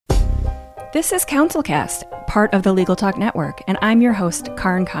This is CounselCast, part of the Legal Talk Network, and I'm your host,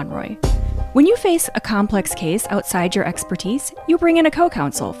 Karin Conroy. When you face a complex case outside your expertise, you bring in a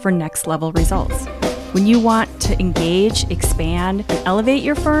co-counsel for next-level results. When you want to engage, expand, and elevate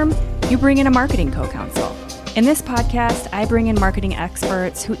your firm, you bring in a marketing co-counsel. In this podcast, I bring in marketing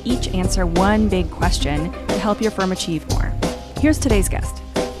experts who each answer one big question to help your firm achieve more. Here's today's guest.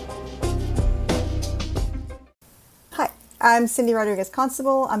 I'm Cindy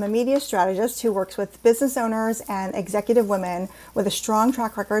Constable. I'm a media strategist who works with business owners and executive women with a strong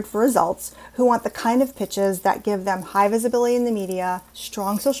track record for results who want the kind of pitches that give them high visibility in the media,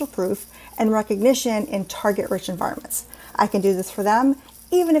 strong social proof, and recognition in target-rich environments. I can do this for them,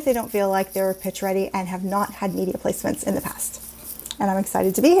 even if they don't feel like they're pitch ready and have not had media placements in the past. And I'm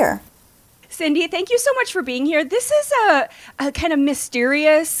excited to be here. Cindy, thank you so much for being here. This is a kind of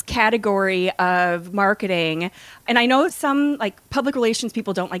mysterious category of marketing. And I know some public relations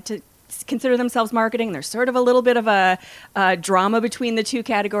people don't like to consider themselves marketing. There's sort of a little bit of a drama between the two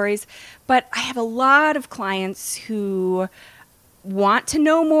categories. But I have a lot of clients who want to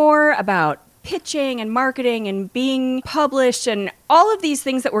know more about pitching and marketing and being published and all of these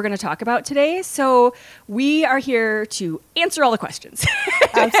things that we're going to talk about today. So we are here to answer all the questions.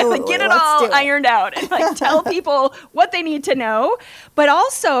 Absolutely. Get it all ironed out and tell people what they need to know. But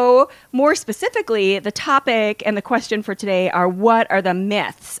also, more specifically, the topic and the question for today are, what are the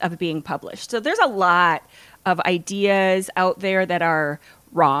myths of being published? So there's a lot of ideas out there that are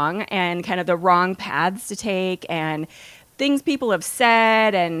wrong and kind of the wrong paths to take and things people have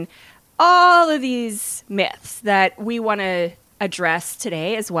said and all of these myths that we want to address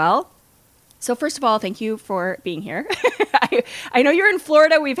today as well. So first of all, thank you for being here. I know you're in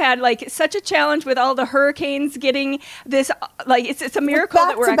Florida. We've had such a challenge with all the hurricanes getting this, it's a miracle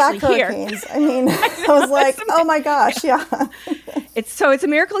that we're actually here. Hurricanes. I mean, I was like, oh my gosh, yeah. It's a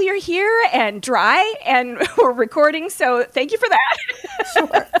miracle you're here and dry and we're recording. So thank you for that.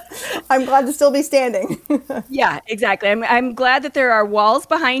 Sure. I'm glad to still be standing. Yeah, exactly. I'm glad that there are walls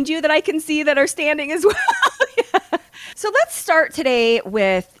behind you that I can see that are standing as well. Yeah. So let's start today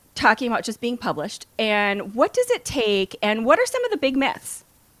with talking about just being published and what does it take and what are some of the big myths?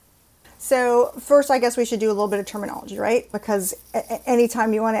 So first, I guess we should do a little bit of terminology, right? Because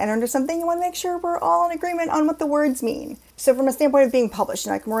anytime you want to enter into something, you want to make sure we're all in agreement on what the words mean. So from a standpoint of being published,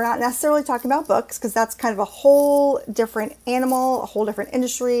 we're not necessarily talking about books because that's kind of a whole different animal, a whole different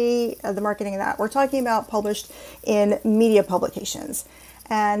industry, the marketing of that. We're talking about published in media publications.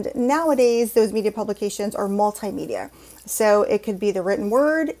 And nowadays, those media publications are multimedia. So it could be the written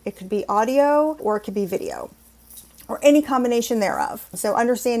word, it could be audio, or it could be video, or any combination thereof. So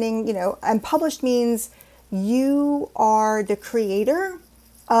understanding, and published means you are the creator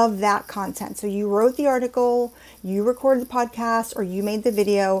of that content. So you wrote the article, you recorded the podcast, or you made the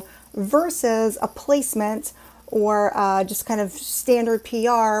video versus a placement or just kind of standard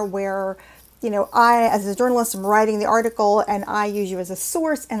PR where I, as a journalist, am writing the article and I use you as a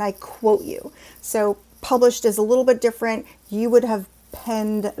source and I quote you. So published is a little bit different. You would have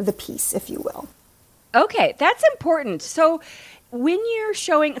penned the piece, if you will. Okay, that's important. So when you're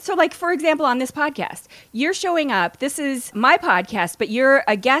showing, for example, on this podcast, you're showing up, this is my podcast, but you're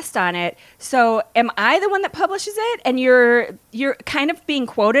a guest on it. So am I the one that publishes it and you're kind of being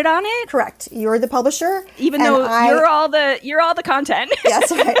quoted on it? Correct. You're the publisher. Even though you're all the content.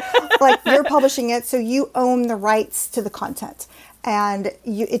 Yes, right. You're publishing it, so you own the rights to the content. And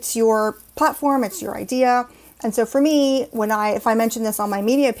it's your platform, it's your idea. And so for me, if I mention this on my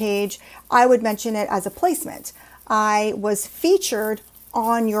media page, I would mention it as a placement. I was featured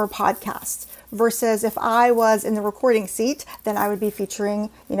on your podcast versus if I was in the recording seat, then I would be featuring,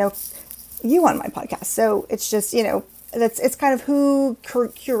 you on my podcast. So it's just, it's kind of who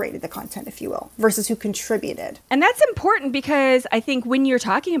curated the content, if you will, versus who contributed. And that's important because I think when you're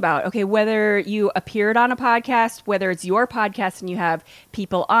talking about, whether you appeared on a podcast, whether it's your podcast and you have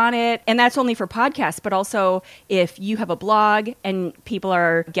people on it, and that's only for podcasts, but also if you have a blog and people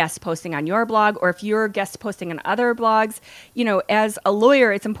are guest posting on your blog, or if you're guest posting on other blogs, as a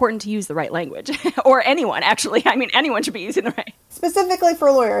lawyer, it's important to use the right language or anyone, actually. Anyone should be using the right. Specifically for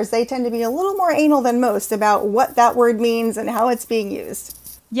lawyers, they tend to be a little more anal than most about what that word means and how it's being used.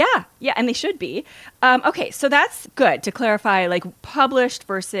 Yeah, and they should be. Okay, so that's good to clarify, published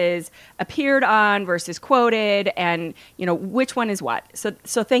versus appeared on versus quoted, and which one is what.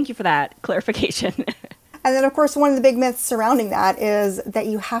 So thank you for that clarification. And then, of course, one of the big myths surrounding that is that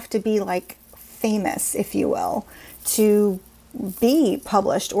you have to be famous, if you will, to be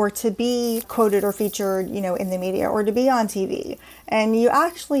published or to be quoted or featured, in the media or to be on TV. And you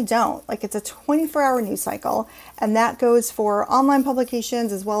actually don't. Like, it's a 24-hour news cycle, and that goes for online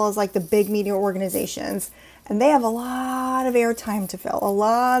publications as well as like the big media organizations. And they have a lot of airtime to fill, a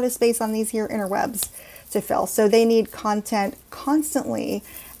lot of space on these here interwebs to fill. So they need content constantly.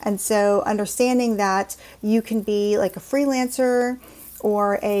 And so understanding that you can be like a freelancer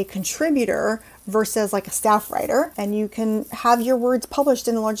or a contributor versus like a staff writer, and you can have your words published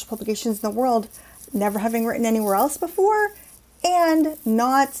in the largest publications in the world, never having written anywhere else before, and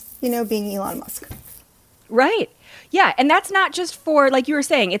not, being Elon Musk. Right. Yeah. And that's not just for, like you were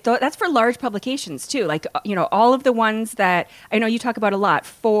saying, that's for large publications too. Like, all of the ones that I know you talk about a lot,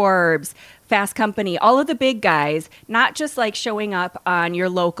 Forbes, Fast Company, all of the big guys, not just like showing up on your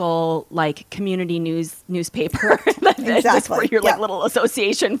local like community newspaper, Exactly. just for your like little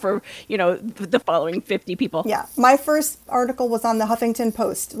association for, the following 50 people. Yeah. My first article was on the Huffington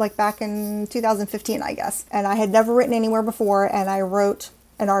Post, like back in 2015, I guess. And I had never written anywhere before, and I wrote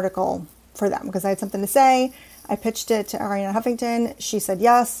an article for them because I had something to say. I pitched it to Ariana Huffington. She said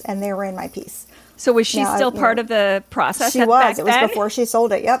yes, and they ran my piece. So was she still part of the process? She was. It was before she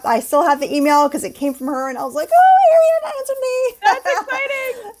sold it. Yep. I still have the email because it came from her, and I was like, oh, Ariana answered me. That's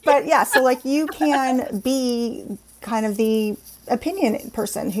exciting. But yeah, so like you can be kind of the opinion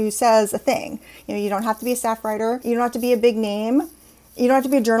person who says a thing. You don't have to be a staff writer. You don't have to be a big name. You don't have to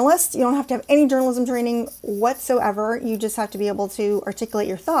be a journalist. You don't have to have any journalism training whatsoever. You just have to be able to articulate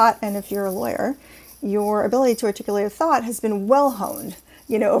your thought. And if you're a lawyer, your ability to articulate a thought has been well honed,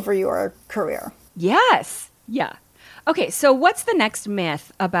 over your career. Yes. Yeah. Okay. So what's the next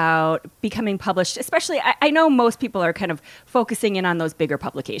myth about becoming published? Especially, I know most people are kind of focusing in on those bigger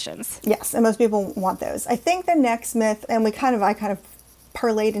publications. Yes. And most people want those. I think the next myth, and I kind of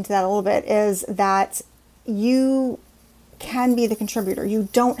parlayed into that a little bit, is that you can be the contributor. You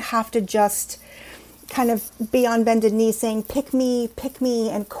don't have to just kind of be on bended knee saying, pick me,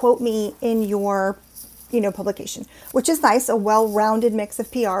 and quote me in your publication, which is nice. A well-rounded mix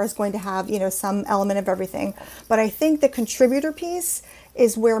of PR is going to have, some element of everything. But I think the contributor piece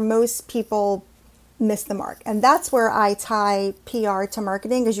is where most people miss the mark. And that's where I tie PR to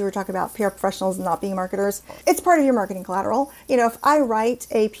marketing, because you were talking about PR professionals not being marketers. It's part of your marketing collateral. If I write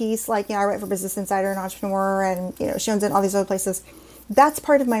a piece like, I write for Business Insider and Entrepreneur and, Shones and all these other places, that's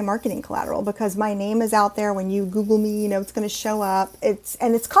part of my marketing collateral because my name is out there. When you Google me, it's going to show up. It's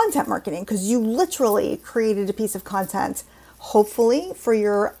content marketing because you literally created a piece of content, hopefully for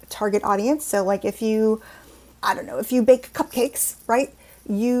your target audience. So like if you bake cupcakes, right?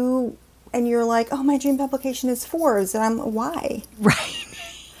 You're like, oh, my dream publication is Forbes. And I'm, why? Right.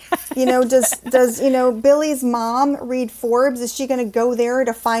 Does Billy's mom read Forbes? Is she going to go there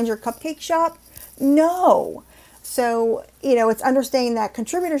to find your cupcake shop? No. So, it's understanding that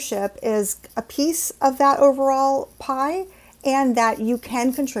contributorship is a piece of that overall pie and that you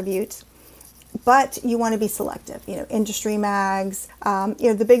can contribute, but you want to be selective. Industry mags,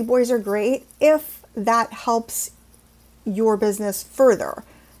 the big boys are great if that helps your business further.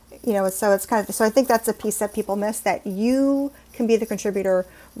 So it's so I think that's a piece that people miss, that you can be the contributor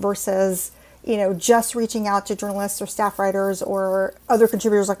versus, just reaching out to journalists or staff writers or other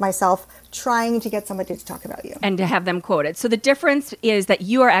contributors like myself, trying to get somebody to talk about you. And to have them quoted. So the difference is that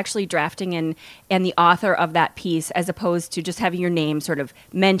you are actually drafting and the author of that piece, as opposed to just having your name sort of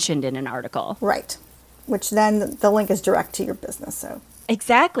mentioned in an article. Right. Which then the link is direct to your business. So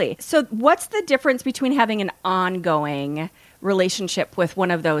exactly. So what's the difference between having an ongoing relationship with one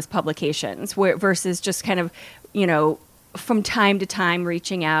of those publications versus just kind of, from time to time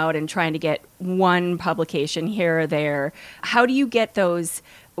reaching out and trying to get one publication here or there? How do you get those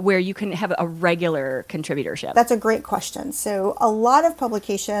where you can have a regular contributorship? That's a great question. So a lot of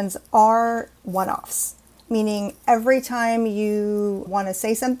publications are one-offs, meaning every time you want to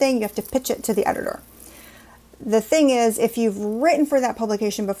say something, you have to pitch it to the editor. The thing is, if you've written for that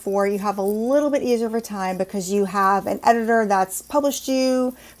publication before, you have a little bit easier of a time because you have an editor that's published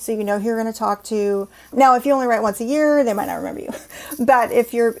you, so you know who you're going to talk to. Now, if you only write once a year, they might not remember you. But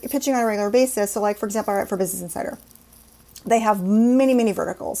if you're pitching on a regular basis, so like, for example, I write for Business Insider. They have many, many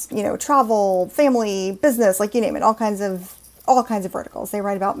verticals, travel, family, business, like you name it, all kinds of verticals. They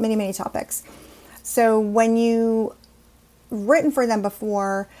write about many, many topics. So when you written for them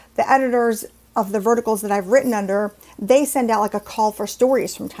before, the editors of the verticals that I've written under, they send out like a call for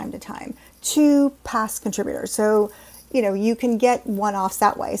stories from time to time to past contributors. So, you can get one-offs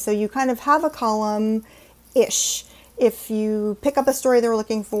that way. So you kind of have a column-ish if you pick up a story they're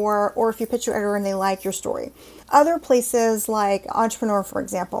looking for, or if you pitch your editor and they like your story. Other places like Entrepreneur, for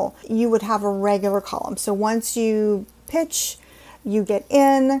example, you would have a regular column. So once you pitch, You get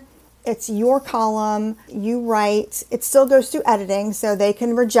in, it's your column, you write, it still goes through editing, so they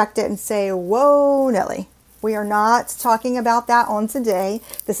can reject it and say, whoa, Nelly, we are not talking about that on today.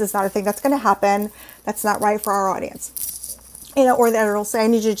 This is not a thing that's going to happen. That's not right for our audience. Or the editor will say, I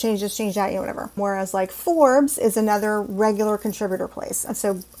need you to change this, change that, whatever. Whereas like Forbes is another regular contributor place. And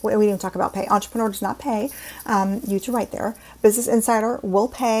so we didn't even talk about pay. Entrepreneur does not pay you to write there. Business Insider will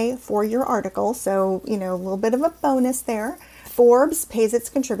pay for your article. So, a little bit of a bonus there. Forbes pays its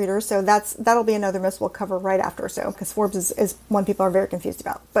contributors, so that'll be another myth we'll cover right after. So, because Forbes is one people are very confused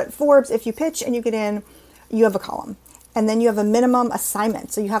about. But Forbes, if you pitch and you get in, you have a column, and then you have a minimum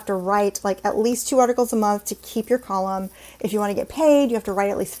assignment. So you have to write like at least 2 articles a month to keep your column. If you want to get paid, you have to write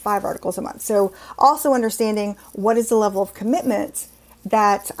at least 5 articles a month. So also understanding what is the level of commitment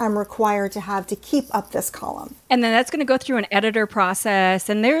that I'm required to have to keep up this column. And then that's going to go through an editor process,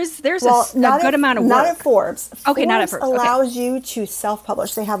 and there's a good amount of work. Not at Forbes. Okay, not at Forbes. Allows you to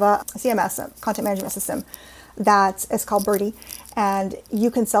self-publish. They have a CMS, a content management system, that is called Birdie, and you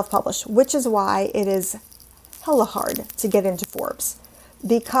can self-publish, which is why it is hella hard to get into Forbes,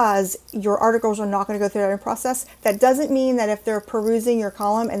 because your articles are not going to go through that process. That doesn't mean that if they're perusing your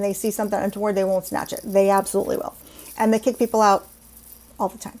column and they see something untoward, they won't snatch it. They absolutely will. And they kick people out all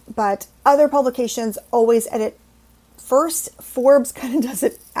the time. But other publications always edit first. Forbes kind of does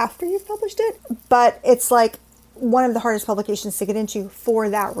it after you've published it, but it's like one of the hardest publications to get into for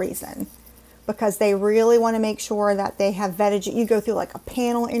that reason, because they really want to make sure that they have vetted you. You go through like a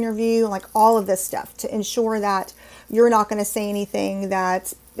panel interview, like all of this stuff to ensure that you're not going to say anything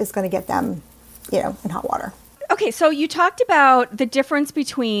that is going to get them, in hot water. Okay, so you talked about the difference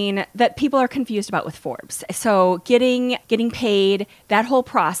between that people are confused about with Forbes. So getting paid, that whole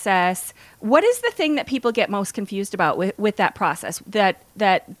process. What is the thing that people get most confused about with that process? That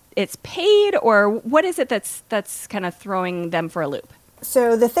it's paid, or what is it that's kind of throwing them for a loop?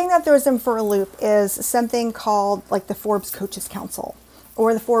 So the thing that throws them for a loop is something called like the Forbes Coaches Council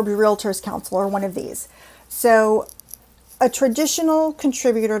or the Forbes Realtors Council, or one of these. So a traditional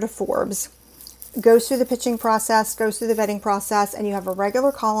contributor to Forbes goes through the pitching process, goes through the vetting process, and you have a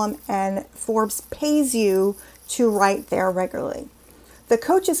regular column, and Forbes pays you to write there regularly. The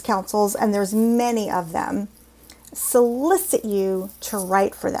Coaches Councils, and there's many of them, solicit you to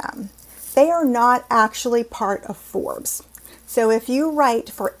write for them. They are not actually part of Forbes. So if you write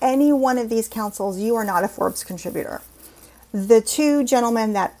for any one of these councils, you are not a Forbes contributor. The 2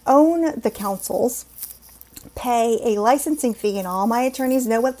 gentlemen that own the councils pay a licensing fee, and all my attorneys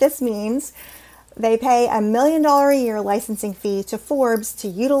know what this means. They pay $1 million a year licensing fee to Forbes to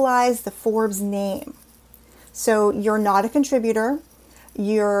utilize the Forbes name. So you're not a contributor.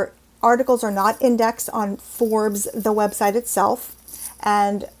 Your articles are not indexed on Forbes, the website itself.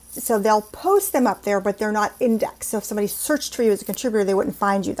 And so they'll post them up there, but they're not indexed. So if somebody searched for you as a contributor, they wouldn't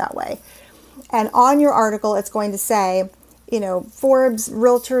find you that way. And on your article, it's going to say, Forbes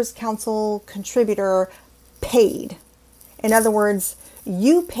Realtors Council contributor paid. In other words,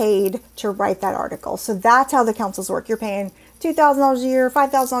 you paid to write that article. So that's how the councils work. You're paying $2,000 a year,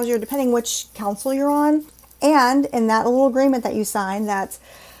 $5,000 a year, depending which council you're on. And in that little agreement that you sign, that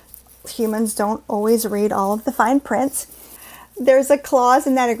humans don't always read all of the fine print, there's a clause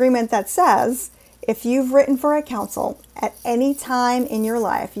in that agreement that says, if you've written for a council at any time in your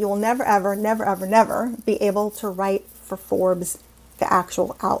life, you will never, ever, never, ever, never be able to write for Forbes, the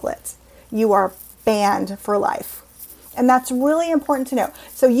actual outlet. You are banned for life. And that's really important to know.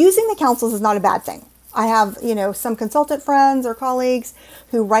 So using the councils is not a bad thing. I have, some consultant friends or colleagues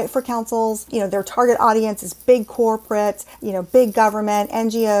who write for councils. Their target audience is big corporates, big government,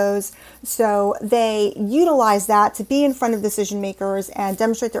 NGOs. So they utilize that to be in front of decision makers and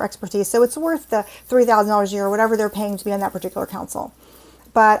demonstrate their expertise. So it's worth the $3,000 a year or whatever they're paying to be on that particular council.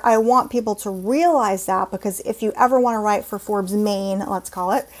 But I want people to realize that, because if you ever want to write for Forbes Maine, let's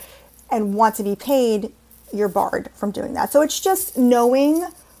call it, and want to be paid, you're barred from doing that. So it's just knowing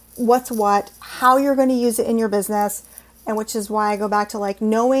what's what, how you're going to use it in your business, and which is why I go back to like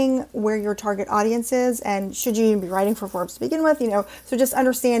knowing where your target audience is, and should you even be writing for Forbes to begin with, so just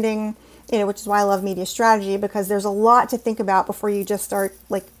understanding, which is why I love media strategy, because there's a lot to think about before you just start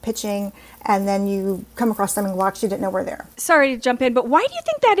like pitching and then you come across stumbling blocks you didn't know were there. Sorry to jump in, but why do you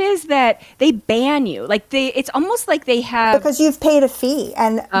think that is that they ban you? Like it's almost like they have... Because you've paid a fee,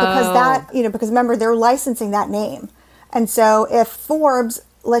 and because because remember, they're licensing that name. And so if Forbes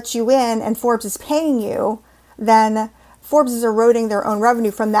lets you in and Forbes is paying you, then Forbes is eroding their own revenue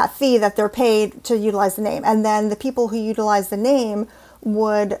from that fee that they're paid to utilize the name. And then the people who utilize the name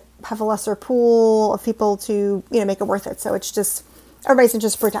would have a lesser pool of people to, make it worth it. So it's just, everybody's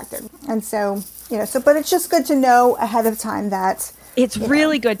interest protected. And so, but it's just good to know ahead of time that it's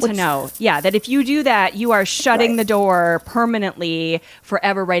really good to know. Yeah, that if you do that, you are shutting the door permanently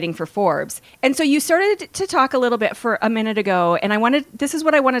forever writing for Forbes. And so you started to talk a little bit for a minute ago, and this is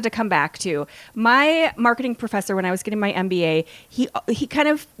what I wanted to come back to. My marketing professor, when I was getting my MBA, he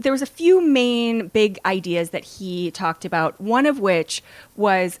there was a few main big ideas that he talked about, one of which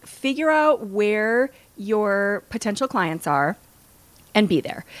was figure out where your potential clients are and be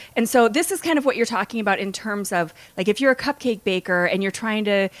there. And so this is kind of what you're talking about in terms of, like, if you're a cupcake baker and you're trying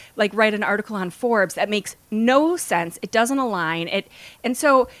to like write an article on Forbes, that makes no sense. It doesn't align. And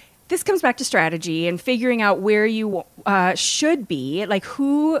so this comes back to strategy and figuring out where you should be, like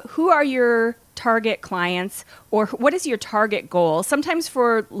who are your target clients, or what is your target goal? Sometimes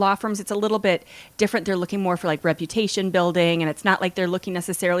for law firms, it's a little bit different. They're looking more for like reputation building, and it's not like they're looking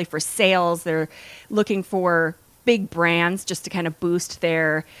necessarily for sales. They're looking for big brands just to kind of boost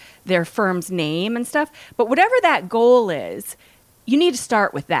their firm's name and stuff. But whatever that goal is, you need to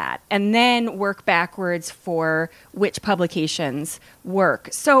start with that and then work backwards for which publications work.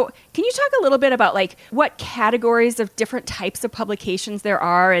 So can you talk a little bit about like what categories of different types of publications there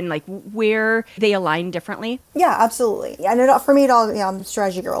are and like where they align differently? Yeah, absolutely. And for me, I'm a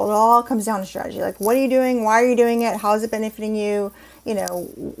strategy girl. It all comes down to strategy. Like, what are you doing? Why are you doing it? How is it benefiting you?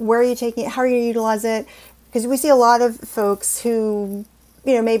 Where are you taking it? How are you going to utilize it? Because we see a lot of folks who,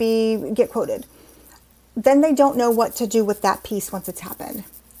 maybe get quoted. Then they don't know what to do with that piece once it's happened.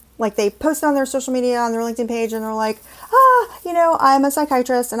 Like, they post it on their social media, on their LinkedIn page, and they're like, I'm a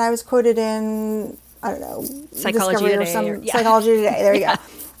psychiatrist and I was quoted in, I don't know, Psychology Discovery Today or Psychology Today. There you go.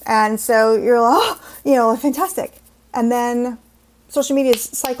 And so you're like, fantastic. And then social media's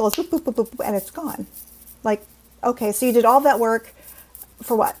cycle is boop, boop, boop, boop, boop, and it's gone. Like, okay, so you did all that work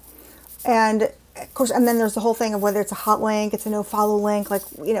for what? And of course, and then there's the whole thing of whether it's a hot link, it's a no follow link. Like,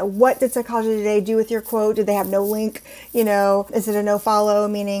 what did Psychology Today do with your quote? Did they have no link? Is it a no follow,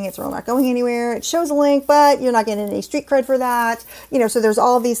 meaning it's really not going anywhere? It shows a link, but you're not getting any street cred for that. So there's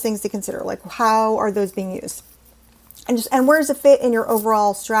all these things to consider. Like, how are those being used? And where does it fit in your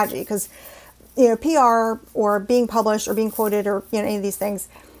overall strategy? Because, PR or being published or being quoted or, any of these things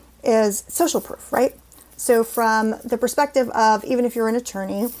is social proof, right? So from the perspective of, even if you're an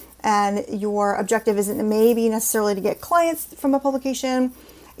attorney, and your objective isn't maybe necessarily to get clients from a publication,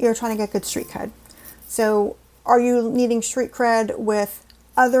 you're trying to get good street cred. So are you needing street cred with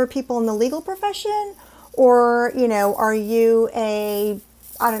other people in the legal profession? Or, are you a,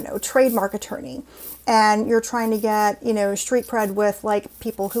 trademark attorney and you're trying to get, street cred with like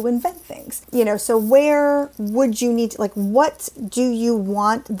people who invent things? So where would you need to, like, what do you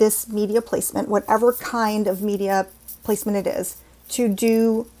want this media placement, whatever kind of media placement it is, to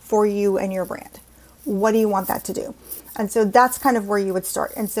do for you and your brand? What do you want that to do? And so that's kind of where you would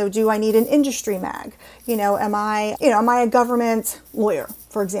start. And so do I need an industry mag? Am I a government lawyer,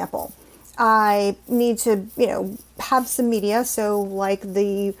 for example? I need to, have some media. So like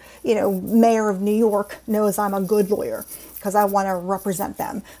the, mayor of New York knows I'm a good lawyer because I want to represent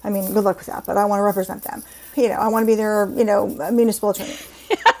them. I mean, good luck with that, but I want to represent them. I want to be their, municipal attorney.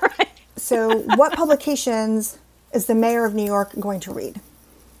 Yeah, right. So what publications is the mayor of New York going to read?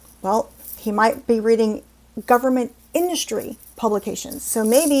 Well, he might be reading government industry publications. So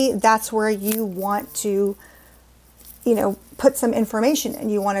maybe that's where you want to, put some information in.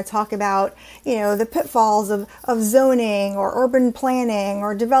 You want to talk about, the pitfalls of zoning or urban planning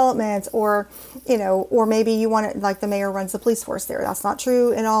or development, or, or maybe you want to, like the mayor runs the police force there. That's not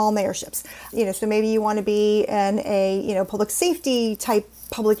true in all mayorships. So maybe you want to be in a, public safety type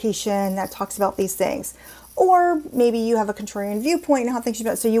publication that talks about these things. Or maybe you have a contrarian viewpoint and how things should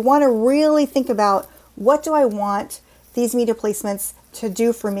be. So you want to really think about, what do I want these media placements to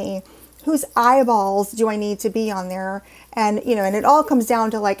do for me? Whose eyeballs do I need to be on there? And, and it all comes down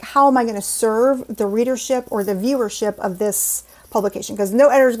to like, how am I going to serve the readership or the viewership of this publication? Because no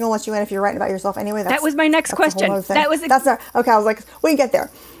editor's going to let you in if you're writing about yourself anyway. That was my next question. That's not, okay. I was like, we can get there.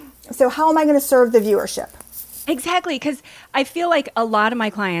 So how am I going to serve the viewership? Exactly, because I feel like a lot of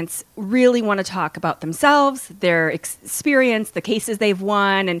my clients really want to talk about themselves, their experience, the cases they've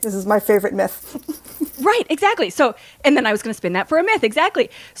won. And this is my favorite myth. Right, exactly. So, and then I was going to spin that for a myth.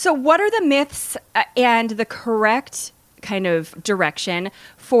 Exactly. So what are the myths and the correct kind of direction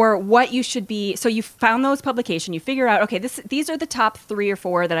for what you should be? So you found those publications, you figure out, okay, these are the top 3 or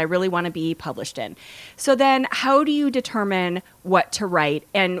 4 that I really want to be published in. So then how do you determine what to write,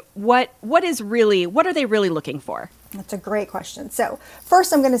 and what are they really looking for? That's a great question. So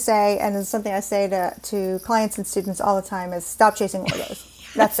first I'm going to say, and it's something I say to clients and students all the time, is stop chasing logos.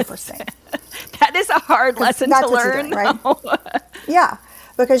 That's the first thing. That is a hard lesson to learn. Doing, right? Yeah,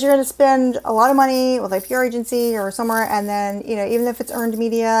 because you're going to spend a lot of money with a PR agency or somewhere, and then, even if it's earned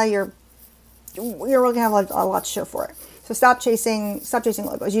media, you're really going to have a lot to show for it. So stop chasing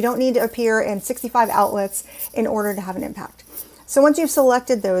logos. You don't need to appear in 65 outlets in order to have an impact. So once you've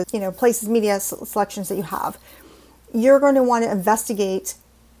selected those, places, media selections that you have, you're going to want to investigate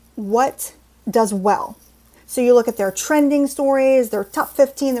what does well. So you look at their trending stories, their top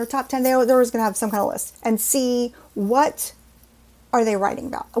 15, their top 10, they're always going to have some kind of list, and see what are they writing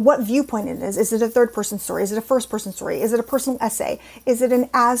about? What viewpoint it is. Is it a third person story? Is it a first person story? Is it a personal essay? Is it an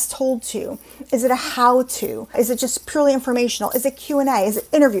as told to? Is it a how to? Is it just purely informational? Is it Q&A? Is it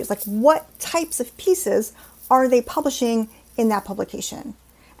interviews? Like, what types of pieces are they publishing in that publication?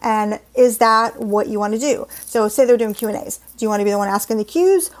 And is that what you want to do? So say they're doing Q&As. Do you want to be the one asking the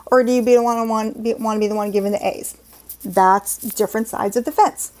Qs, or do you want to be the one giving the As? That's different sides of the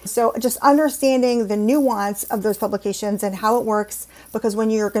fence. So just understanding the nuance of those publications and how it works, because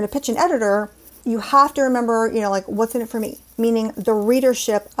when you're going to pitch an editor, you have to remember, what's in it for me? Meaning the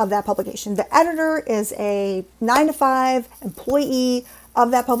readership of that publication. The editor is a 9-to-5 employee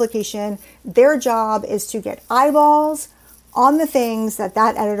of that publication. Their job is to get eyeballs on the things that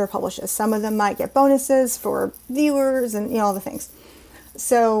editor publishes. Some of them might get bonuses for viewers and, all the things.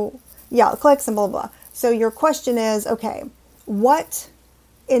 So yeah, clicks and blah, blah, blah. So your question is, okay, what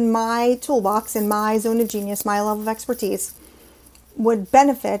in my toolbox, in my zone of genius, my level of expertise, would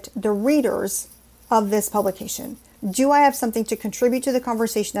benefit the readers of this publication? Do I have something to contribute to the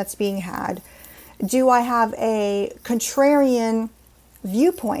conversation that's being had? Do I have a contrarian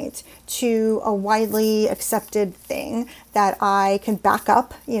viewpoint to a widely accepted thing that I can back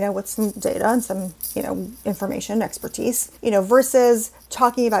up, with some data and some, information, expertise, versus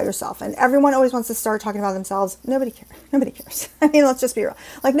talking about yourself? And everyone always wants to start talking about themselves. Nobody cares. I mean, let's just be real.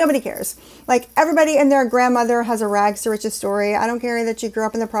 Like, nobody cares. Like, everybody and their grandmother has a rags to riches story. I don't care that you grew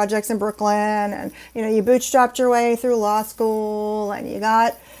up in the projects in Brooklyn and, you bootstrapped your way through law school and you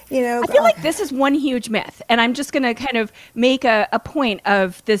got, I feel like this is one huge myth, and I'm just going to kind of make a point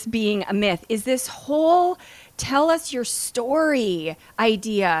of this being a myth, is this whole tell us your story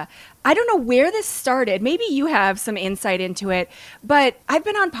idea. I don't know where this started. Maybe you have some insight into it, but I've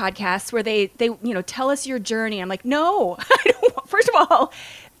been on podcasts where they tell us your journey. I'm like, no, I don't. First of all,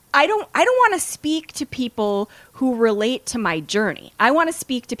 I don't want to speak to people who relate to my journey. I want to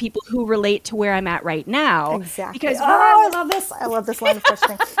speak to people who relate to where I'm at right now. Exactly. Because I love this. I love this line of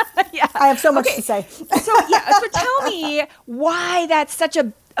questioning. Yeah. I have so much to say. So tell me why that's such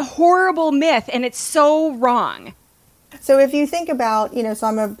a horrible myth and it's so wrong. So if you think about, so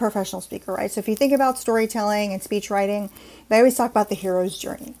I'm a professional speaker, right? So if you think about storytelling and speech writing, they always talk about the hero's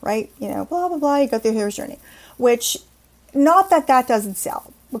journey, right? Blah, blah, blah, you go through the hero's journey, which, not that doesn't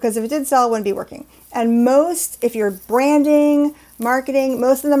sell, because if it did sell, it wouldn't be working. And if you're branding, marketing,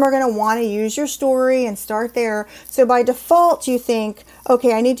 most of them are going to want to use your story and start there. So by default, you think,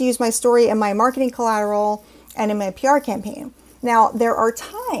 okay, I need to use my story in my marketing collateral and in my PR campaign. Now, there are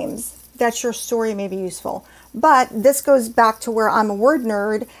times that your story may be useful, but this goes back to where I'm a word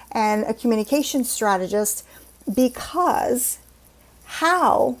nerd and a communication strategist, because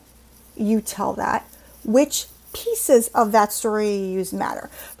how you tell that, which pieces of that story you use matter.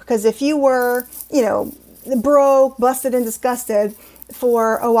 Because if you were, broke, busted, and disgusted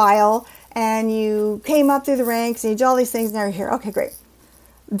for a while, and you came up through the ranks and you did all these things, and now you're here. Okay, great.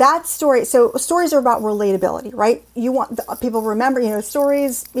 That story. So stories are about relatability, right? You want people to remember,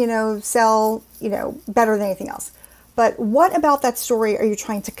 stories, sell, better than anything else. But what about that story are you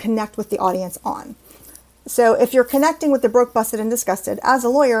trying to connect with the audience on? So if you're connecting with the broke, busted, and disgusted, as a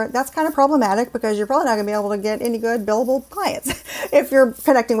lawyer, that's kind of problematic, because you're probably not going to be able to get any good billable clients if you're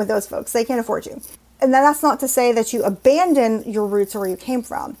connecting with those folks. They can't afford you. And then that's not to say that you abandon your roots or where you came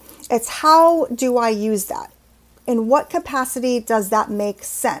from. It's how do I use that? In what capacity does that make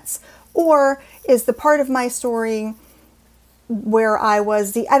sense? Or is the part of my story where I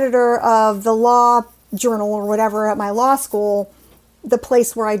was the editor of the law journal or whatever at my law school the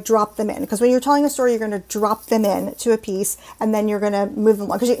place where I drop them in? Because when you're telling a story, you're going to drop them in to a piece, and then you're going to move them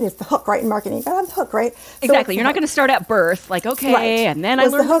along. Because it's the hook, right? In marketing, you got to have the hook, right? Exactly. You're not going to start at birth, like, okay, right. And then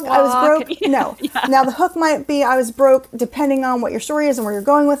was I learned the hook, to walk. I was broke? No. Yeah. Now the hook might be I was broke, depending on what your story is and where you're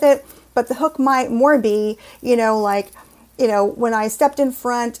going with it. But the hook might more be, when I stepped in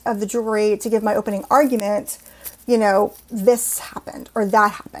front of the jury to give my opening argument, this happened or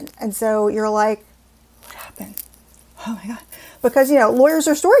that happened. And so you're like, what happened? Oh my God. Because, lawyers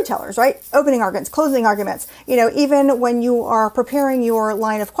are storytellers, right? Opening arguments, closing arguments. Even when you are preparing your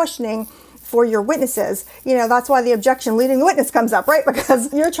line of questioning for your witnesses. That's why the objection leading the witness comes up, right?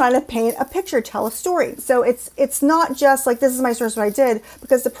 Because you're trying to paint a picture, tell a story. So it's not just like, this is my story, this is what I did,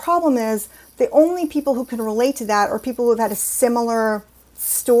 because the problem is the only people who can relate to that are people who have had a similar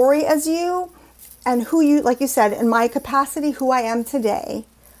story as you, and who you, like you said, in my capacity, who I am today,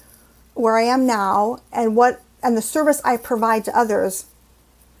 where I am now, and the service I provide to others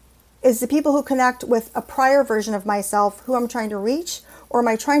is the people who connect with a prior version of myself who I'm trying to reach, or am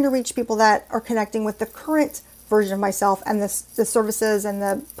I trying to reach people that are connecting with the current version of myself and the services and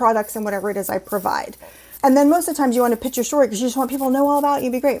the products and whatever it is I provide. And then most of the times you want to pitch your story because you just want people to know all about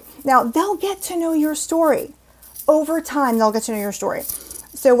you, be great. Now, they'll get to know your story. Over time, they'll get to know your story.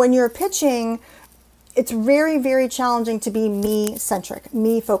 So when you're pitching, it's very, very challenging to be me-centric,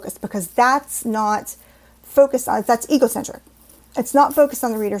 me-focused, because that's not focused on, that's egocentric. It's not focused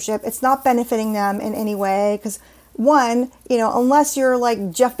on the readership. It's not benefiting them in any way. Because one, unless you're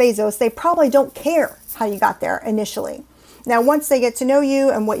like Jeff Bezos, they probably don't care how you got there initially. Now, once they get to know you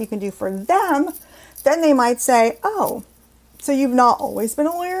and what you can do for them, then they might say, oh, so you've not always been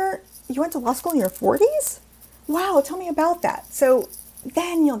a lawyer? You went to law school in your 40s? Wow, tell me about that. So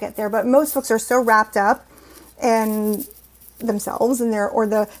then you'll get there. But most folks are so wrapped up in themselves and or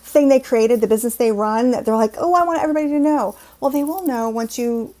the thing they created, the business they run, that they're like, oh, I want everybody to know. Well, they will know once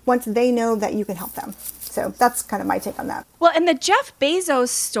they know that you can help them. So that's kind of my take on that. Well, and the Jeff Bezos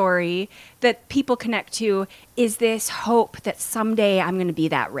story that people connect to is this hope that someday I'm going to be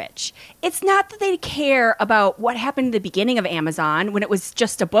that rich. It's not that they care about what happened in the beginning of Amazon when it was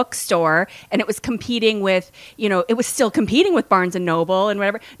just a bookstore and it was competing with, it was still competing with Barnes and Noble and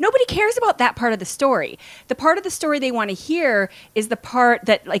whatever. Nobody cares about that part of the story. The part of the story they want to hear is the part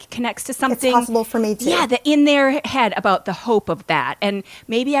that like connects to something. It's possible for me too. Yeah, in their head about the hope of that. And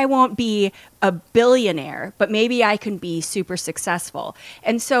maybe I won't be a billionaire, but maybe I can be super successful.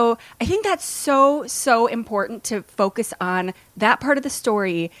 And so I think that's so, so important to focus on that part of the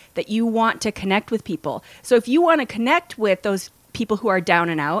story that you want to connect with people. So if you want to connect with those people who are down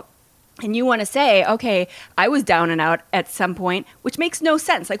and out, and you want to say, okay, I was down and out at some point, which makes no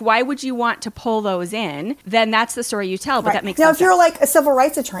sense. Like, why would you want to pull those in? Then that's the story you tell, but right. That makes now, no if sense. you're like a civil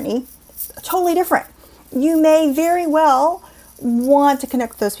rights attorney, totally different. You may very well want to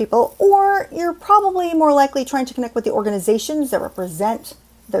connect with those people, or you're probably more likely trying to connect with the organizations that represent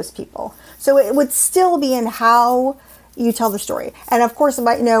those people. So it would still be in how you tell the story. And of course, a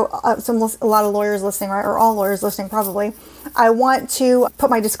lot of lawyers listening, right, or all lawyers listening probably, I want to put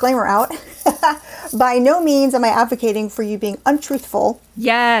my disclaimer out. By no means am I advocating for you being untruthful,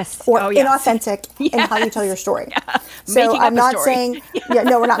 yes, or inauthentic in how you tell your story. Yeah. So I'm not saying,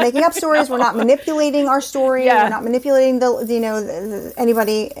 we're not making up stories. We're not manipulating our story. Yeah. We're not manipulating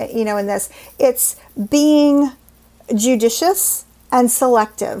anybody, in this. It's being judicious and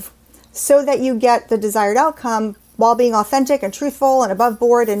selective so that you get the desired outcome while being authentic and truthful and above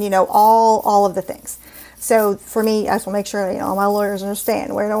board and, all of the things. So for me, I just want to make sure, all my lawyers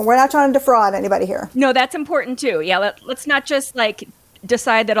understand. We're not trying to defraud anybody here. No, that's important too. Yeah, let's not just like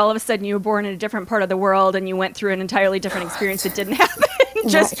decide that all of a sudden you were born in a different part of the world and you went through an entirely different experience that didn't happen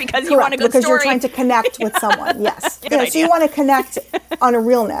just because you want a good because story. You're trying to connect with someone. Yes. So you want to connect on a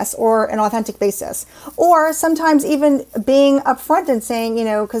realness or an authentic basis. Or sometimes even being upfront and saying,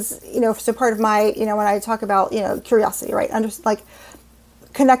 because, so part of my, when I talk about, curiosity, right?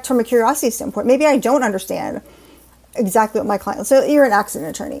 Connect from a curiosity standpoint. Maybe I don't understand exactly what my client, so you're an accident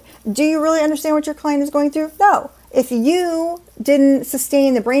attorney. Do you really understand what your client is going through? No. If you didn't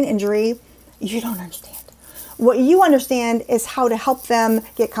sustain the brain injury, you don't understand. What you understand is how to help them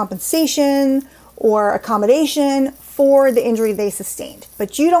get compensation or accommodation for the injury they sustained.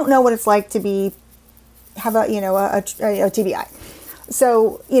 But you don't know what it's like to have a TBI.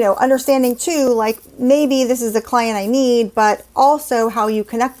 So, understanding too, like maybe this is the client I need, but also how you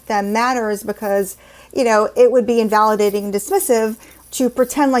connect with them matters because, it would be invalidating and dismissive to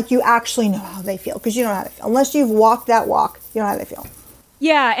pretend like you actually know how they feel, because you don't know how they feel. Unless you've walked that walk, you don't know how they feel.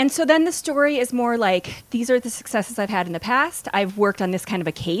 Yeah, and so then the story is more like, these are the successes I've had in the past. I've worked on this kind of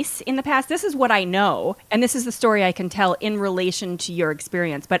a case in the past. This is what I know, and this is the story I can tell in relation to your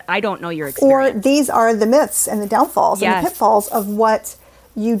experience, but I don't know your experience. Or these are the myths and the downfalls and the pitfalls of what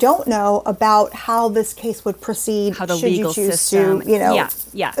you don't know about how this case would proceed, how the should legal you choose system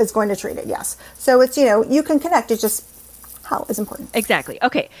to, is going to treat it, yes. So it's, you can connect, it's just how is important. Exactly.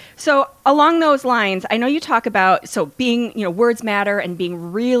 Okay. So along those lines, I know you talk about, being, words matter and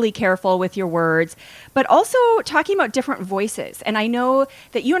being really careful with your words, but also talking about different voices. And I know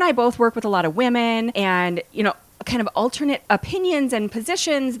that you and I both work with a lot of women and, kind of alternate opinions and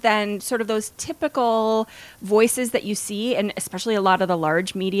positions than sort of those typical voices that you see, and especially a lot of the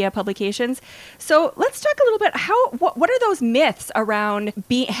large media publications. So let's talk a little bit, what are those myths around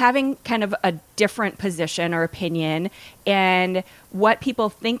having kind of a different position or opinion, and what people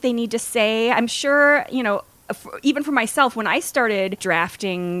think they need to say? I'm sure, even for myself, when I started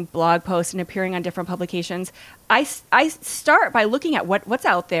drafting blog posts and appearing on different publications, I start by looking at what's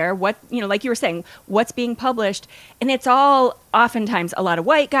out there, like you were saying, what's being published. And it's all oftentimes a lot of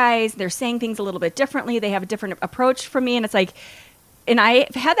white guys. They're saying things a little bit differently. They have a different approach from me. And it's like, and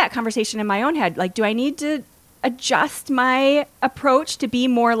I've had that conversation in my own head. Like, do I need to adjust my approach to be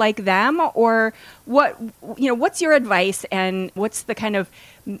more like them, or what's your advice, and what's the kind of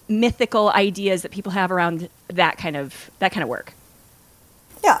mythical ideas that people have around that kind of work?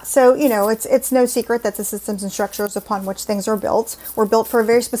 Yeah, so it's no secret that the systems and structures upon which things are built were built for a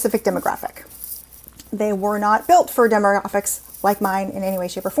very specific demographic. They were not built for demographics like mine in any way,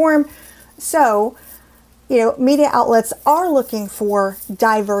 shape, or form. So media outlets are looking for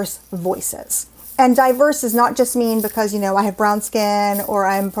diverse voices. And diverse does not just mean because, I have brown skin, or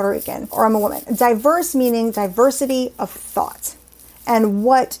I'm Puerto Rican, or I'm a woman. Diverse meaning diversity of thought. And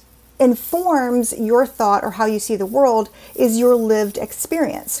what informs your thought or how you see the world is your lived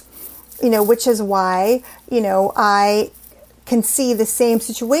experience. Which is why, I can see the same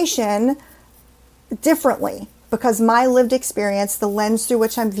situation differently, because my lived experience, the lens through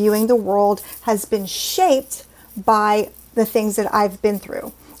which I'm viewing the world, has been shaped by the things that I've been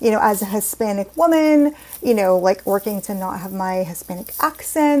through. As a Hispanic woman, like working to not have my Hispanic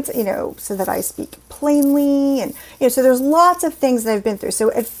accent, so that I speak plainly. And, so there's lots of things that I've been through. So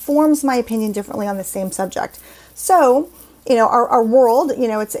it forms my opinion differently on the same subject. So, our world,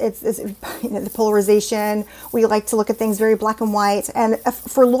 it's the polarization. We like to look at things very black and white. And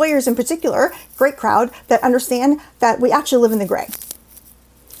for lawyers in particular, great crowd that understand that we actually live in the gray.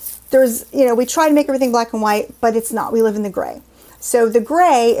 We try to make everything black and white, but it's not. We live in the gray. So the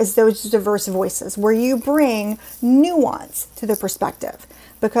gray is those diverse voices where you bring nuance to the perspective,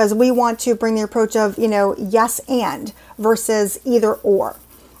 because we want to bring the approach of, yes and versus either or.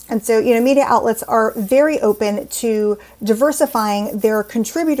 And so, media outlets are very open to diversifying their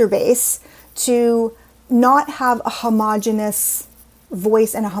contributor base to not have a homogenous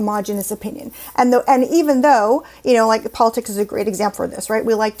voice and a homogenous opinion. And even though, like politics is a great example for this, right?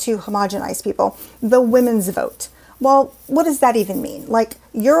 We like to homogenize people. The women's vote. Well, what does that even mean? Like,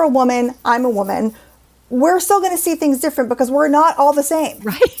 you're a woman, I'm a woman. We're still going to see things different because we're not all the same.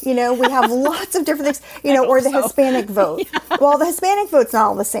 Right. We have lots of different things, or the Hispanic vote. Yeah. Well, the Hispanic vote's not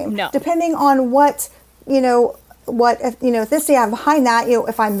all the same. No. Depending on what ethnicity I have behind that,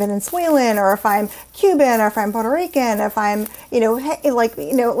 if I'm Venezuelan, or if I'm Cuban, or if I'm Puerto Rican, if I'm, like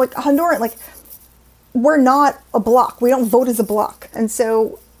Honduran, like, we're not a block. We don't vote as a block. And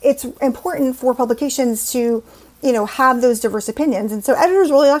so it's important for publications to have those diverse opinions. And so editors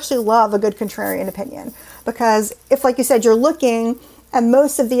really actually love a good contrarian opinion, because if, like you said, you're looking and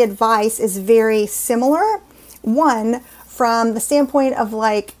most of the advice is very similar, one, from the standpoint of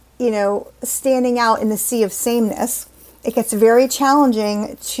standing out in the sea of sameness, it gets very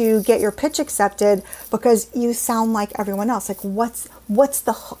challenging to get your pitch accepted because you sound like everyone else. Like, what's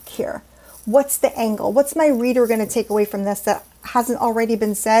the hook here? What's the angle? What's my reader going to take away from this that hasn't already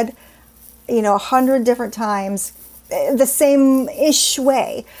been said 100 different times the same-ish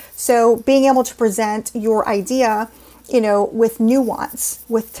way? So being able to present your idea, with nuance,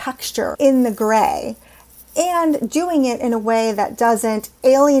 with texture, in the gray, and doing it in a way that doesn't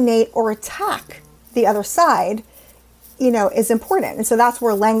alienate or attack the other side, is important. And so that's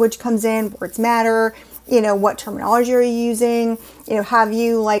where language comes in, words matter, what terminology are you using, have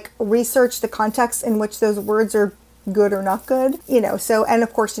you researched the context in which those words are good or not good, so, and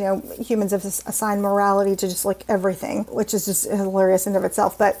of course, humans have assigned morality to just everything, which is just hilarious in of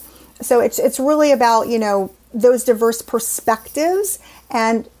itself. But so it's really about, those diverse perspectives,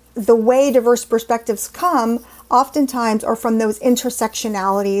 and the way diverse perspectives come oftentimes are from those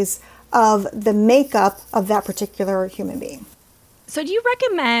intersectionalities of the makeup of that particular human being. So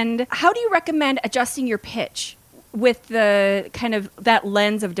how do you recommend adjusting your pitch with the kind of that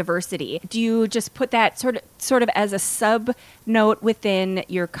lens of diversity? Do you just put that sort of as a sub note within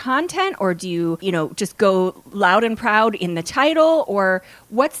your content, or do you, just go loud and proud in the title, or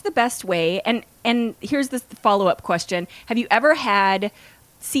what's the best way? And here's the follow-up question. Have you ever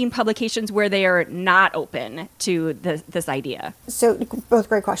seen publications where they are not open to this idea? So both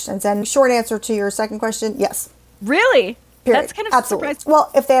great questions. And short answer to your second question, yes. Really? Period. That's kind of absolutely surprising.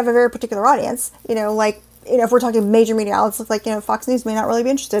 Well, if they have a very particular audience, if we're talking major media outlets, it's like, Fox News may not really be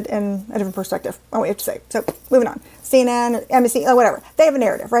interested in a different perspective on what we have to say. So moving on, CNN, NBC, whatever, they have a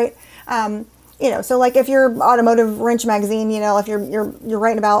narrative, right? So like if you're Automotive Wrench magazine, if you're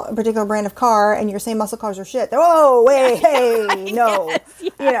writing about a particular brand of car and you're saying muscle cars are shit, oh, wait, hey, no,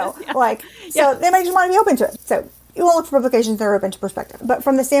 so they might just want to be open to it. So you won't look for publications that are open to perspective. But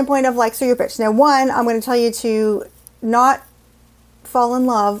from the standpoint of so your pitch. Now, one, I'm going to tell you to not fall in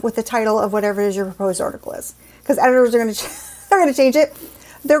love with the title of whatever it is your proposed article is, because editors are going to they're going to change it.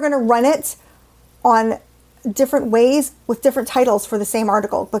 They're going to run it on different ways with different titles for the same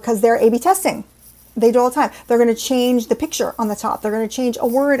article because they're A/B testing. They do all the time. They're going to change the picture on the top. They're going to change a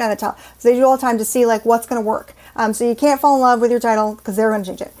word on the top. So they do all the time to see what's going to work. So you can't fall in love with your title because they're going to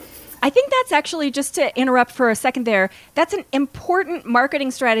change it. I think that's actually, just to interrupt for a second there, that's an important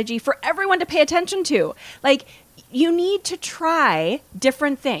marketing strategy for everyone to pay attention to. You need to try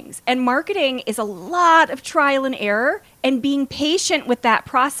different things. And marketing is a lot of trial and error and being patient with that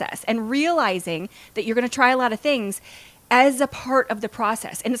process and realizing that you're going to try a lot of things as a part of the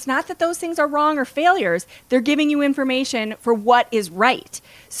process. And it's not that those things are wrong or failures. They're giving you information for what is right.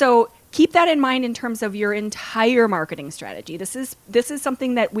 So keep that in mind in terms of your entire marketing strategy. This is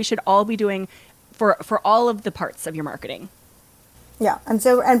something that we should all be doing for all of the parts of your marketing. Yeah, and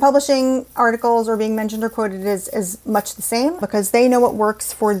publishing articles or being mentioned or quoted is much the same because they know what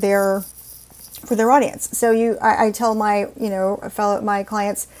works for their audience. So I tell my my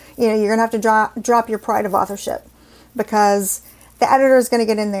clients, you're gonna have to drop your pride of authorship because the editor is going to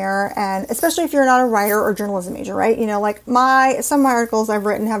get in there, and especially if you're not a writer or journalism major, right? Some of my articles I've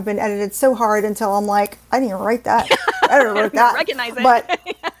written have been edited so hard until I'm like, I didn't even write that. The editor wrote that. Recognize it.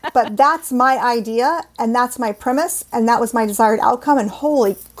 But that's my idea, and that's my premise, and that was my desired outcome. And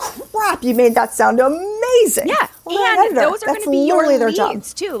holy crap, you made that sound amazing. Yeah, well, and those are going to be your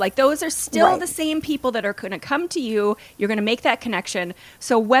leads too. Those are still right. The same people that are going to come to you. You're going to make that connection.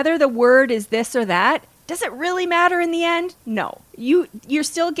 So whether the word is this or that, does it really matter in the end? No. You're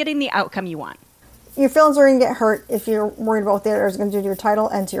still getting the outcome you want. Your feelings are going to get hurt if you're worried about what the editor is going to do to your title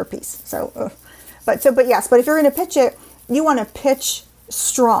and to your piece. But if you're going to pitch it, you want to pitch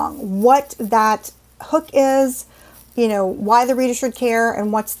strong. What that hook is, why the reader should care,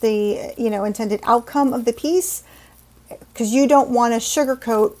 and what's the intended outcome of the piece. Because you don't want to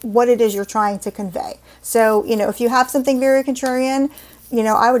sugarcoat what it is you're trying to convey. So if you have something very contrarian,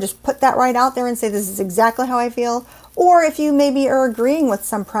 I would just put that right out there and say, this is exactly how I feel. Or if you maybe are agreeing with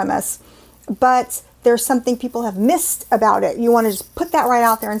some premise, but there's something people have missed about it, you want to just put that right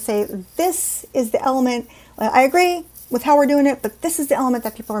out there and say, this is the element. I agree with how we're doing it, but this is the element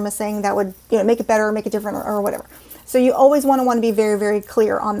that people are missing that would make it better, make it different, or whatever. So you always want to be very, very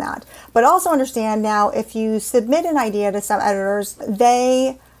clear on that. But also understand now, if you submit an idea to some editors,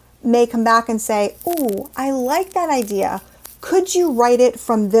 they may come back and say, ooh, I like that idea. Could you write it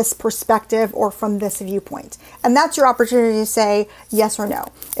from this perspective or from this viewpoint? And that's your opportunity to say yes or no.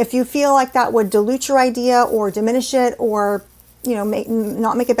 If you feel like that would dilute your idea or diminish it or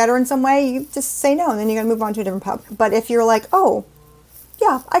not make it better in some way, you just say no, and then you're going to move on to a different pub. But if you're like, oh,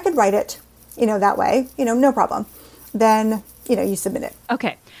 yeah, I could write it, that way, no problem, then, you submit it.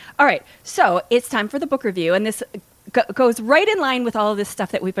 Okay. All right. So it's time for the book review, and this goes right in line with all of this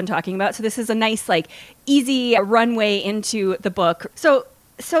stuff that we've been talking about. So this is a nice, easy runway into the book. So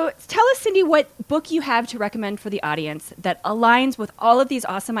tell us, Cindy, what book you have to recommend for the audience that aligns with all of these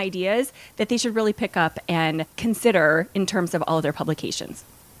awesome ideas that they should really pick up and consider in terms of all of their publications.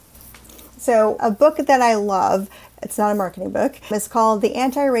 So a book that I love, it's not a marketing book, it's called The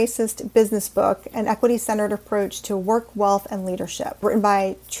Anti-Racist Business Book, An Equity-Centered Approach to Work, Wealth, and Leadership, written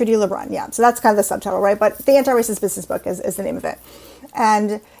by Trudy LeBrun. Yeah, so that's kind of the subtitle, right? But The Anti-Racist Business Book is the name of it.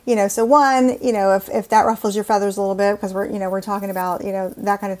 And, so one, if that ruffles your feathers a little bit, because we're talking about,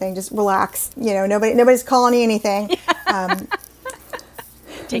 that kind of thing, just relax. Nobody's calling you anything.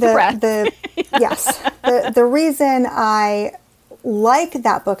 Take a breath. Yes. The reason I like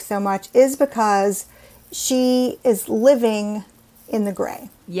that book so much is because she is living in the gray.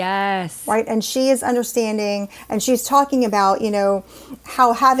 Yes. Right. And she is understanding, and she's talking about,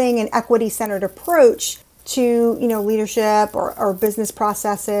 how having an equity-centered approach to, leadership or business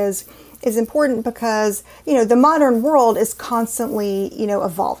processes is important because, the modern world is constantly,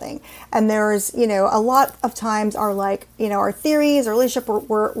 evolving. And there's, a lot of times our theories or leadership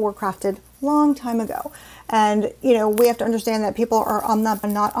were crafted long time ago. And, we have to understand that people are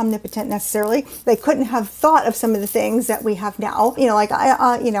not omnipotent necessarily. They couldn't have thought of some of the things that we have now. I'm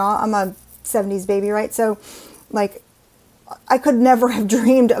a 70s baby, right? So, I could never have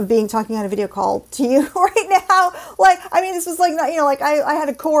dreamed of talking on a video call to you right how, like, I mean, this was like, like I had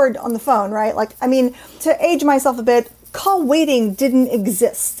a cord on the phone, right? Like, I mean, to age myself a bit, call waiting didn't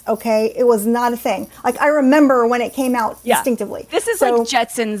exist, okay? It was not a thing. Like, I remember when it came out distinctly. This is like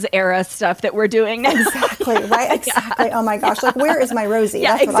Jetsons era stuff that we're doing now. Exactly, right? Exactly. Yeah. Oh my gosh. Like, where is my Rosie?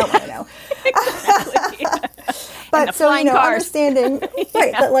 Yeah, That's what I want to know. Exactly. But so, understanding,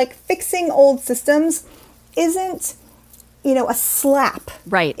 right, that like fixing old systems isn't, a slap.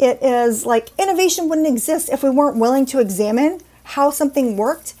 Right. It is like innovation wouldn't exist if we weren't willing to examine how something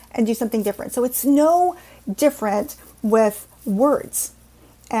worked and do something different. So it's no different with words.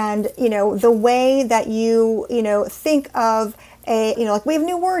 And, the way that you, think of like we have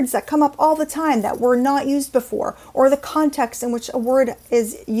new words that come up all the time that were not used before, or the context in which a word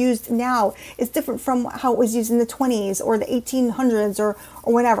is used now is different from how it was used in the 20s or the 1800s or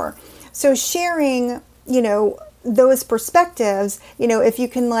whatever. So sharing, those perspectives, if you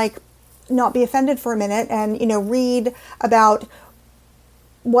can like not be offended for a minute and, read about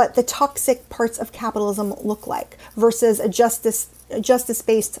what the toxic parts of capitalism look like versus a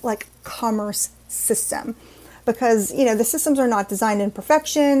justice-based like commerce system. Because, the systems are not designed in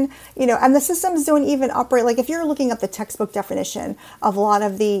perfection, and the systems don't even operate, like if you're looking up the textbook definition of a lot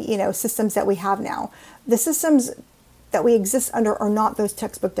of the, systems that we have now, the systems that we exist under are not those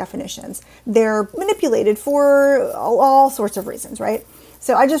textbook definitions. They're manipulated for all sorts of reasons, right?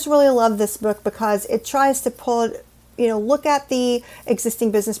 So I just really love this book because it tries to look at the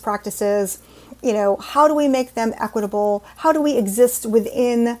existing business practices. How do we make them equitable? How do we exist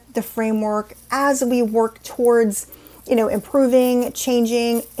within the framework as we work towards, improving,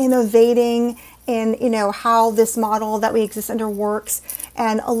 changing, innovating in, how this model that we exist under works.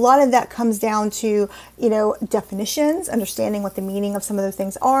 And a lot of that comes down to, definitions, understanding what the meaning of some of those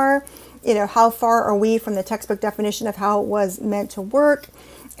things are, how far are we from the textbook definition of how it was meant to work,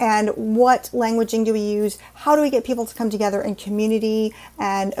 and what languaging do we use? How do we get people to come together in community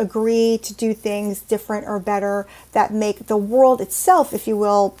and agree to do things different or better that make the world itself, if you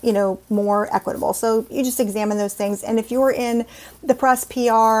will, more equitable? So you just examine those things. And if you're in the press,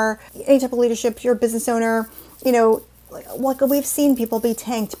 PR, any type of leadership, if you're a business owner, like we've seen people be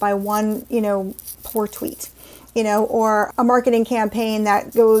tanked by one, poor tweet. Or a marketing campaign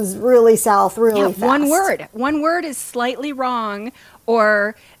that goes really south really fast. One word is slightly wrong,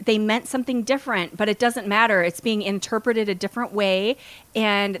 or they meant something different, but it doesn't matter. It's being interpreted a different way.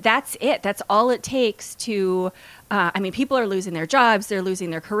 And that's it. That's all it takes to, people are losing their jobs. They're losing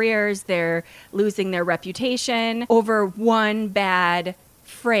their careers. They're losing their reputation over one bad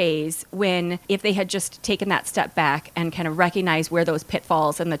phrase, when if they had just taken that step back and kind of recognized where those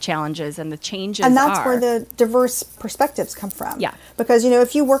pitfalls and the challenges and the changes are. And that's where the diverse perspectives come from. Yeah. Because,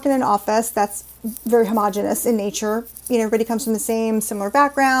 if you work in an office that's very homogenous in nature, everybody comes from the similar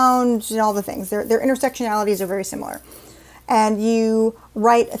background, all the things. Their intersectionalities are very similar. And you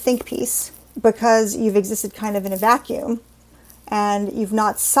write a think piece because you've existed kind of in a vacuum and you've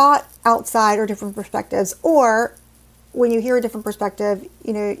not sought outside or different perspectives, or when you hear a different perspective,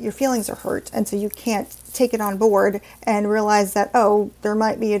 your feelings are hurt. And so you can't take it on board and realize that, there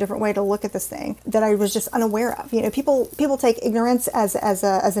might be a different way to look at this thing that I was just unaware of. People take ignorance as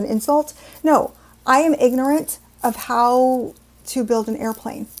an insult. No, I am ignorant of how to build an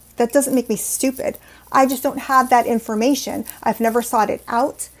airplane. That doesn't make me stupid. I just don't have that information. I've never sought it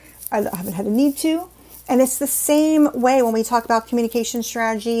out. I haven't had a need to. And it's the same way when we talk about communication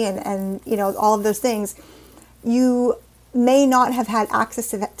strategy and all of those things. You may not have had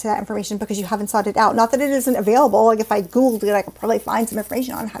access to that information because you haven't sought it out. Not that it isn't available. Like if I Googled it, I could probably find some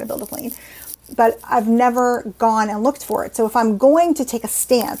information on how to build a plane. But I've never gone and looked for it. So if I'm going to take a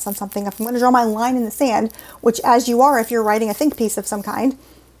stance on something, if I'm going to draw my line in the sand, which as you are if you're writing a think piece of some kind,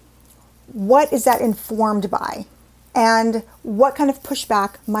 what is that informed by? And what kind of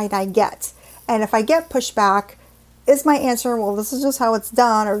pushback might I get? And if I get pushback, is my answer, well, this is just how it's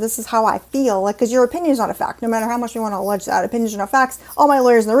done, or this is how I feel? Like, because your opinion is not a fact, no matter how much you want to allege that. Opinions are not facts. All my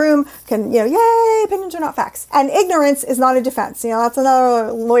lawyers in the room can, yay, opinions are not facts. And ignorance is not a defense. That's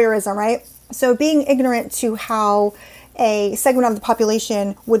another lawyerism, right? So being ignorant to how a segment of the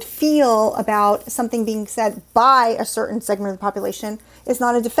population would feel about something being said by a certain segment of the population is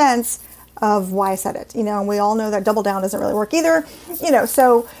not a defense of why I said it. And we all know that double down doesn't really work either.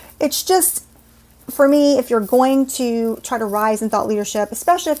 So it's just, for me, if you're going to try to rise in thought leadership,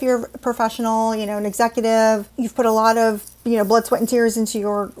 especially if you're a professional, an executive, you've put a lot of, blood, sweat, and tears into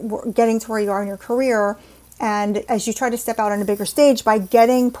your getting to where you are in your career. And as you try to step out on a bigger stage by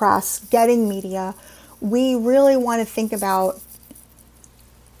getting press, getting media, we really want to think about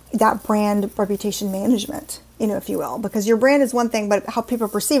that brand reputation management, if you will, because your brand is one thing, but how people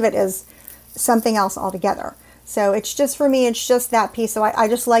perceive it is something else altogether. So it's just, for me, it's just that piece. So I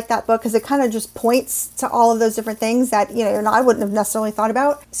just like that book because it kind of just points to all of those different things that, I wouldn't have necessarily thought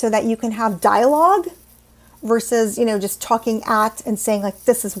about, so that you can have dialogue versus, just talking at and saying like,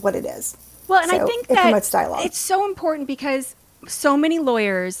 this is what it is. Well, and so I think it that promotes dialogue. It's so important because so many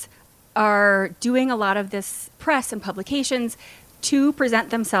lawyers are doing a lot of this press and publications to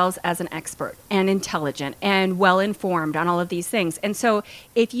present themselves as an expert and intelligent and well-informed on all of these things. And so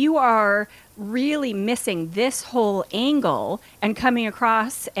if you are really missing this whole angle and coming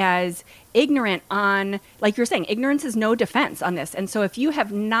across as ignorant on, like you're saying, ignorance is no defense on this. And so if you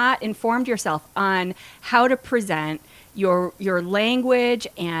have not informed yourself on how to present your language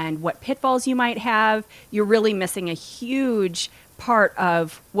and what pitfalls you might have, you're really missing a huge part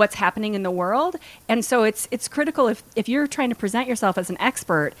of what's happening in the world. And so it's critical if you're trying to present yourself as an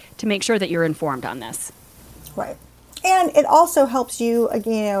expert to make sure that you're informed on this. Right. And it also helps you,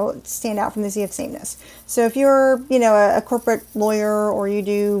 stand out from the sea of sameness. So if you're, a corporate lawyer, or you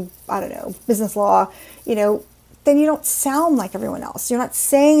do, business law, then you don't sound like everyone else. You're not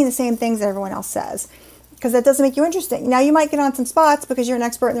saying the same things that everyone else says, because that doesn't make you interesting. Now, you might get on some spots because you're an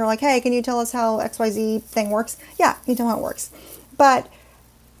expert and they're like, hey, can you tell us how XYZ thing works? Yeah, you know how it works. But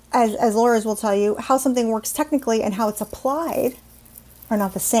as lawyers will tell you, how something works technically and how it's applied are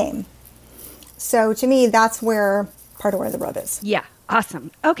not the same. So to me, that's part of where the rub is. Yeah,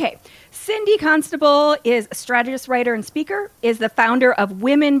 awesome. Okay. Cindy Constable is a strategist, writer, and speaker, is the founder of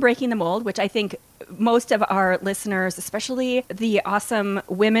Women Breaking the Mold, which I think most of our listeners, especially the awesome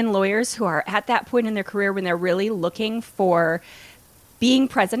women lawyers who are at that point in their career when they're really looking for being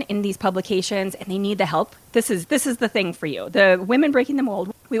present in these publications and they need the help, this is the thing for you. The Women Breaking the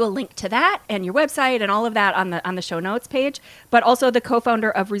Mold. We will link to that and your website and all of that on the show notes page, but also the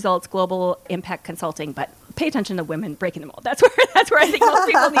co-founder of Results Global Impact Consulting. But pay attention to Women Breaking the Mold. That's where I think most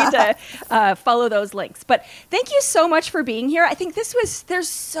people need to follow those links. But thank you so much for being here. I think there's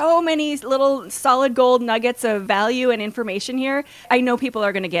so many little solid gold nuggets of value and information here. I know people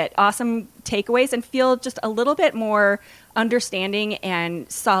are going to get awesome takeaways and feel just a little bit more understanding and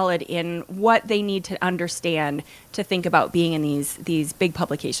solid in what they need to understand to think about being in these big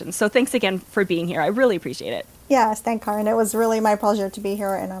publications. So thanks again for being here. I really appreciate it. Yes, thank Karen. It was really my pleasure to be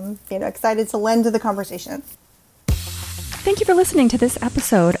here, and I'm excited to lend to the conversation. Thank you for listening to this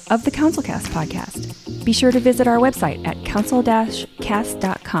episode of the CounselCast podcast. Be sure to visit our website at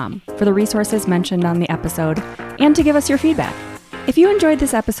counsel-cast.com for the resources mentioned on the episode and to give us your feedback. If you enjoyed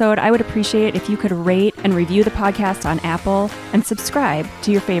this episode, I would appreciate if you could rate and review the podcast on Apple and subscribe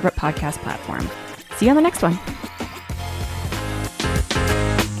to your favorite podcast platform. See you on the next one.